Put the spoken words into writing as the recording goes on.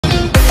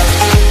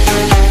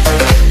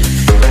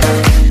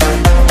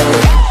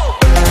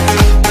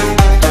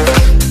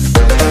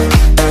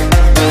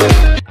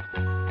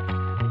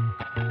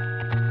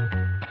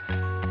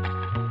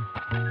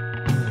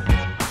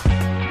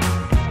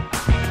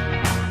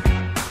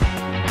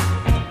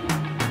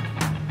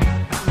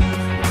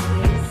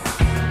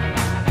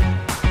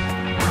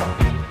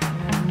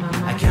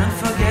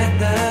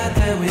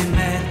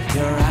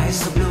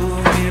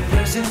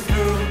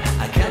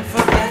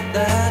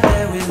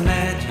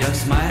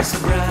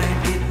smile so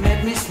bright, it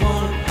made me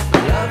swoon.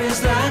 Love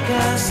is like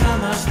a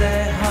summer's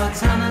day,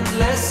 hot and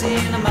endless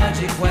in a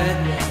magic way.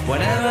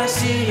 Whenever I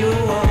see you,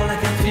 all I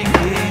can think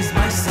is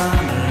my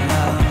summer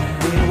love.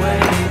 Been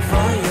waiting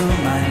for you,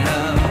 my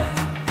love.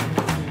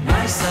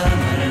 My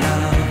summer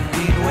love.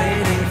 Been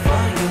waiting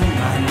for you,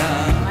 my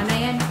love.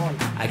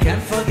 I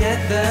can't forget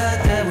the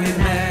day we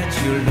met.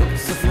 You looked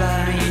so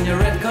fly in your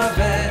red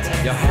Corvette.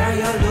 Your hair,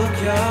 your look,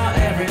 your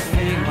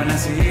everything. When I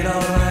see it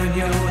all, I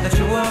knew that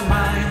you were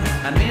mine.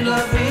 I'm in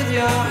love with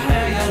your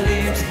hair, your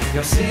lips,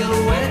 your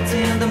silhouette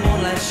in the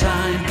moonlight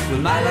shine.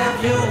 With my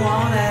love you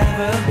won't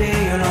ever be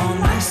alone,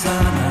 my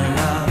summer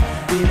love.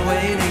 Been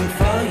waiting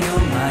for you,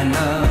 my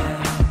love.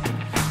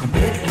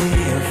 Completely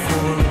a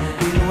fool.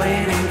 Been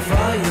waiting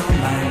for you,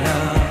 my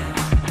love.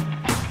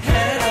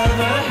 Head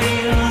over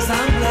heels,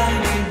 I'm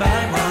blinded by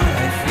what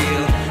I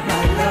feel.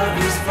 My love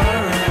is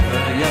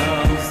forever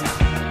yours.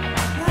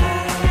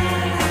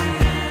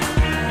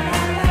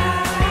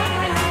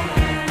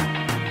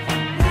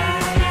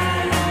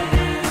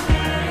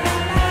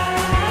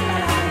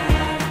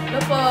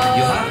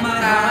 You have my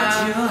heart,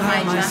 you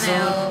have my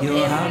soul, you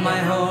have my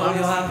whole,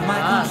 you have my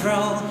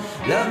control.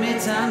 Love me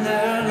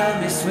tender, love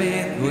me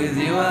sweet. With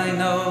you I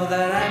know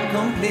that I'm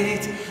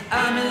complete.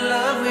 I'm in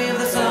love with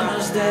the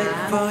summer's day.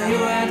 For you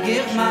I'd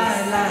give my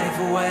life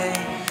away.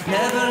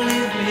 Never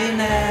leave me,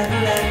 never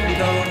let me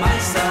go. My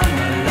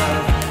summer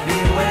love,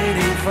 been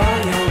waiting for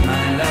you,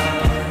 my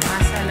love.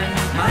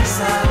 My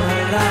summer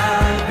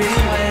love,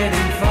 been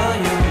waiting for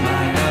you,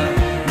 my love.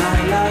 My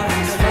love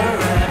is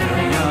forever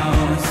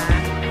yours.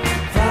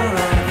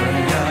 Forever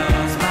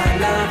yours. My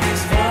love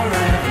is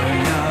forever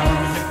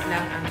yours.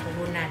 Lang ang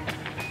puhunan.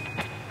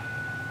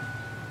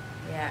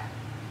 Kaya,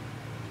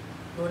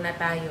 doon na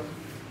tayo.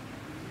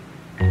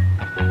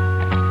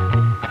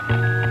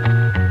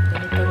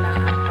 Ganito lang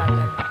ang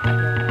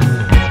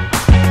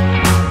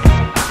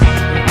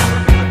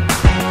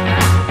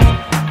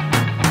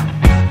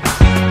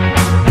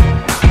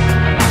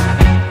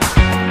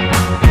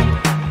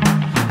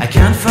I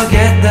can't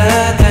forget the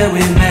day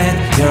we met.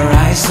 Your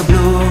eyes so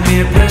blue,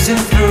 me piercing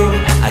through.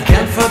 I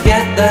can't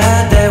forget the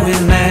day we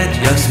met.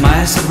 Your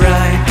smile so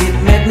bright, it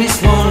made me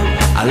swoon.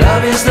 Our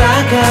love is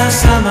like a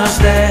summer's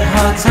day,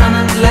 hot and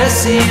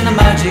endless in a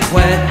magic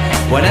way.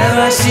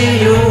 Whenever I see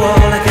you,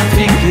 all I can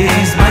think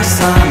is my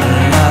summer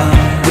love.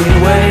 Been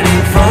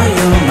waiting for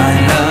you, my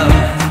love.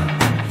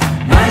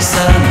 My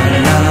summer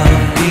love.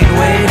 Been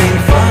waiting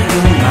for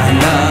you, my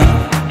love.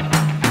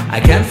 I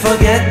can't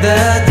forget the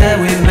day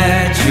we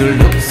met. You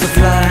looked so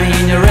fly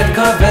in your red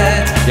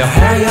Corvette. Your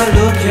hair, your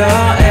look,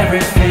 your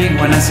everything.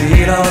 When I see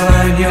it all,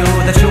 I knew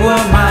that you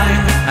were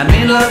mine. I'm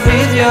in love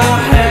with your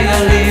hair,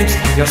 your lips,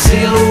 your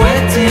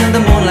silhouette in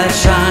the moonlight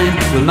shine.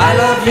 With my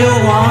love you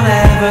won't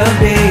ever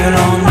be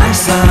alone, my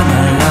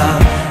summer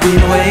love.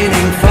 Been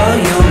waiting for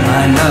you,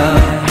 my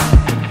love.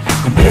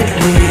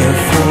 Completely a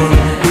fool.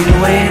 Been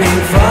waiting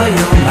for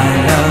you, my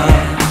love.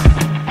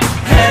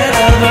 Head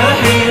over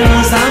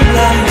heels, I'm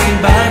blinded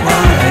by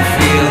what I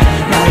feel.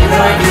 My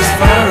love is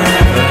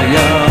forever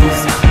yours.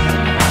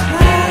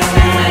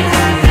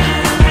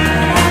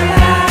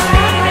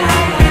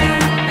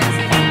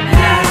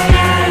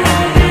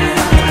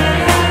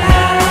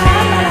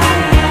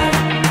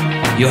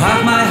 You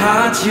have my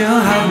heart, you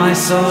have my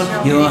soul,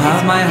 you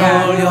have my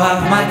whole, you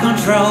have my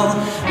control.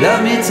 Love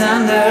me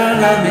tender,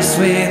 love me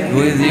sweet.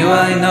 With you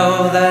I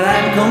know that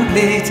I'm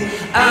complete.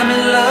 I'm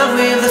in love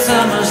with the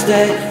summer's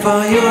day.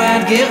 For you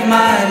I'd give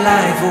my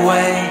life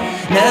away.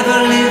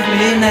 Never leave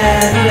me,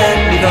 never let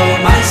me go.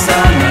 My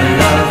summer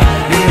love,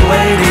 been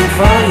waiting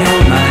for you,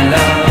 my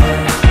love.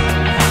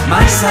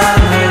 My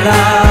summer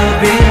love,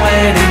 been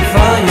waiting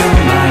for you,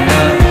 my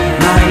love.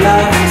 My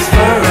love is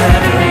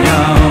forever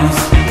yours.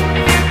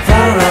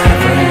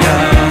 Forever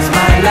yours.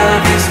 My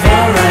love is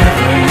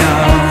forever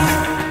yours.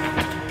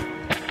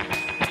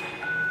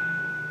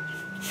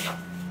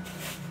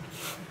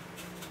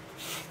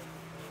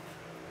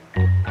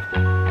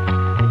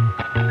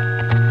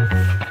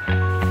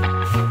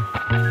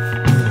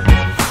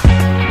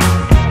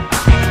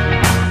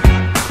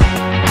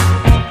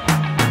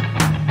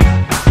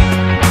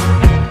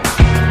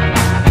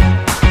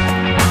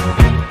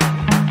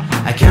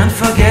 I can't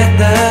forget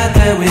the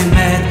day we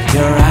met.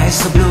 Your eyes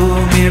so blue,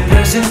 me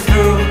piercing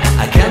through.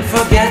 I can't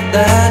forget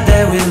the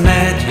day we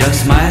met. Your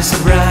smile so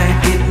bright,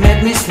 it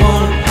made me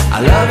swoon.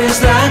 Our love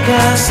is like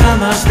a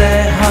summer's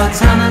day, hot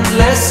and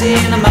endless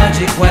in a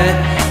magic way.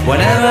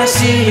 Whenever I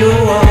see you,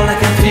 all I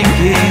can think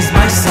is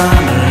my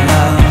summer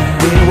love.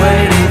 Been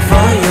waiting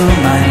for you,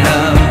 my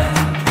love.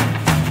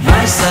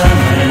 My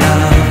summer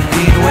love.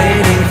 Been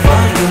waiting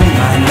for you,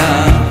 my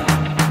love.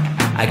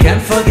 I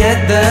can't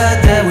forget the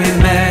day we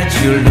met.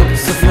 You looked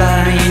so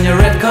fly in your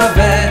red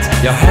Corvette.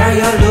 Your hair,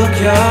 your look,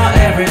 your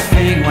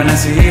everything. When I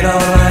see it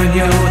all, I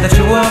knew that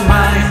you were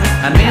mine.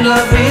 I'm in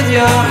love with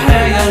your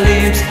hair, your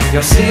lips,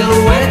 your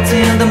silhouette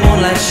in the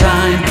moonlight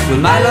shine.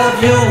 With my love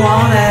you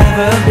won't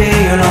ever be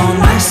alone,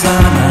 my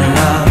summer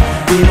love.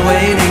 Been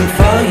waiting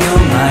for you,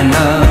 my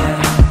love.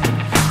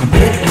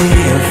 Completely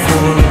a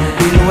fool.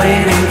 Been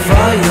waiting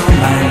for you,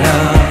 my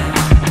love.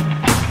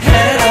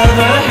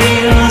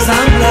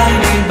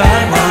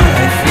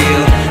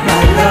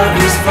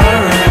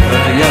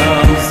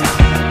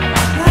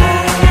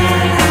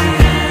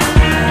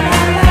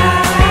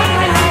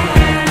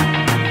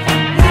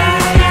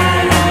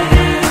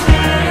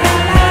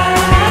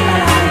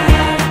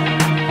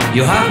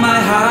 You have my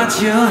heart,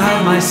 you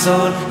have my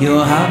soul, you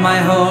have my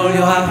whole,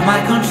 you have my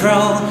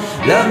control.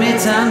 Love me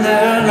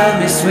tender, love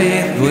me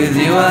sweet, with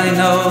you I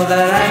know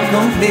that I'm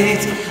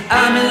complete.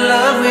 I'm in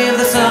love with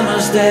the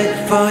summer's day,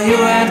 for you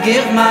I'd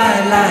give my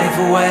life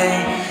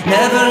away.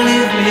 Never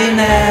leave me,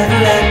 never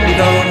let me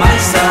go, my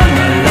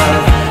summer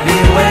love, be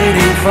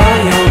waiting for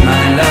you,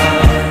 my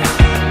love.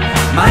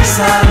 My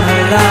summer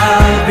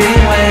love, be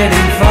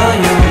waiting for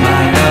you,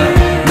 my love.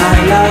 My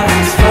love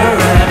is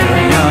forever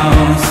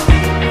yours,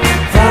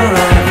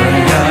 forever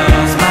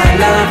yours. My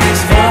love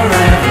is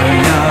forever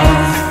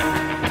yours.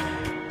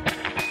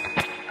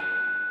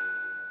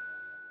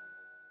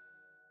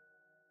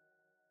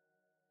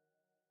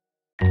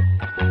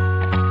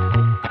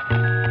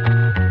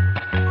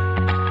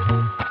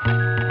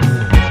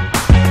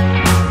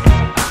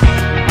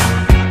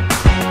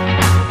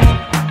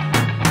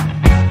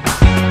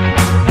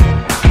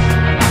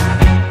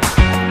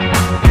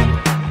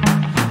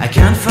 I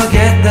can't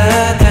forget the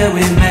day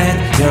we met.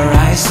 Your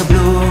eyes so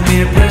blue,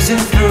 me pressing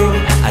through.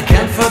 I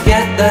can't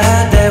forget the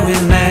day we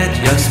met.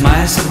 Your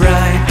smile so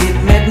bright, it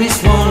made me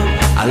swoon.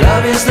 Our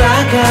love is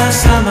like a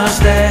summer's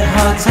day,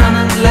 hot and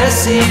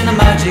endless in a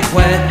magic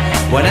way.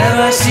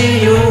 Whenever I see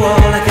you,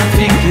 all I can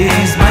think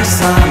is my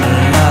summer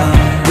love.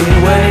 Been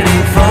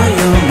waiting for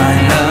you, my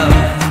love.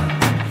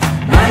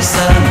 My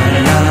summer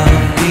love,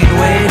 been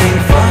waiting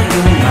for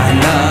you, my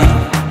love.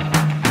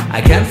 I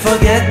can't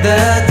forget the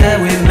day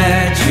we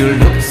met. You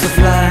looked so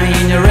fly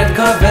in your red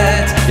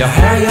Corvette. Your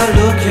hair, your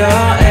look,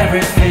 your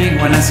everything.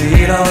 When I see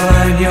it all,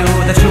 I knew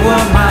that you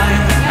were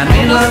mine. I'm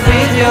in love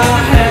with your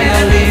hair,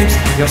 your lips,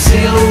 your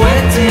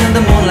silhouette in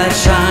the moonlight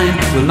shine.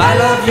 With my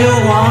love you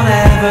won't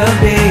ever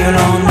be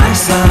alone. My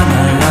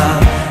summer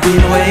love,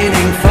 been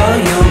waiting for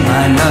you,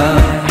 my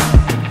love.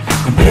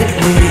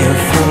 Completely a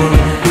fool,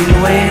 been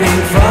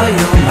waiting for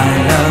you, my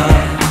love.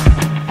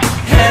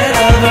 Head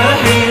over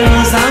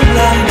heels, I'm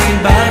blinded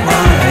by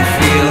what I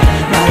feel.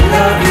 My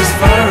love is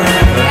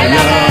forever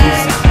yours.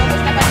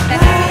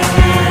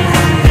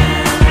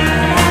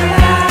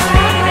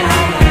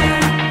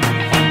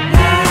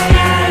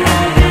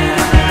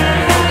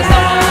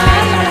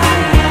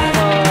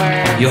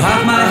 You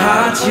have my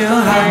heart, you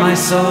have my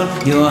soul,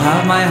 you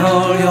have my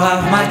whole, you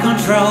have my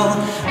control.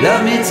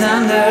 Love me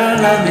tender,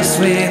 love me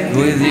sweet,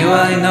 with you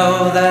I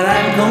know that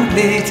I'm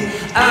complete.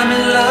 I'm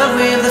in love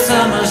with the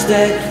summer's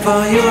day, for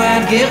you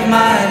I'd give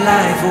my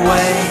life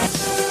away.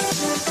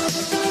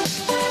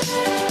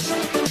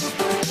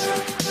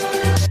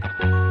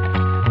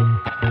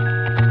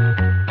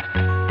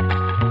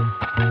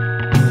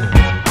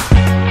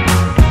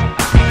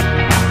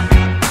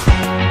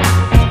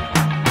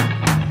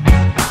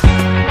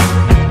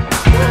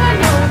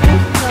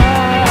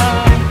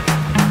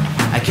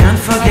 I can't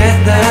forget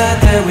the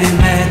day we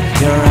met.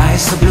 Your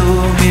eyes so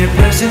blue, me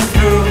pressing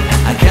through.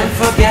 I can't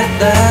forget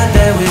the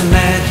day we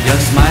met. Your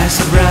smile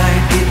so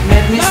bright, it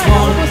made me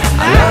swoon.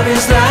 Our love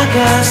is like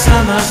a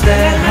summer's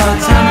day,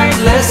 hot and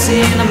endless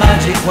in a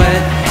magic way.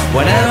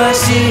 Whenever I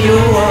see you,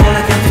 all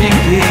I can think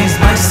is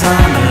my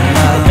summer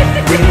love.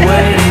 Been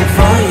waiting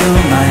for you,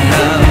 my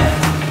love.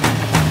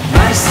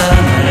 My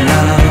summer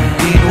love,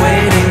 been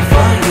waiting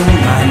for you,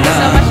 my So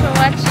love. much for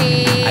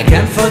watching. I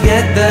can't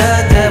forget the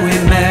day we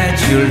met.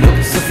 You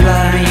looked so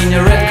fly in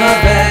your red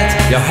Corvette.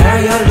 Your hair,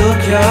 your look,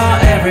 your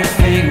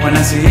everything. When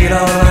I see it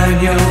all, I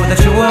knew that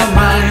you were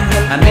mine.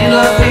 I'm in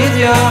love with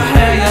your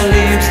hair, your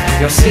lips,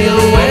 your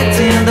silhouette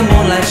in the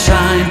moonlight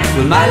shine.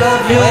 With my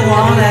love, you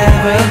won't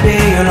ever be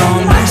alone.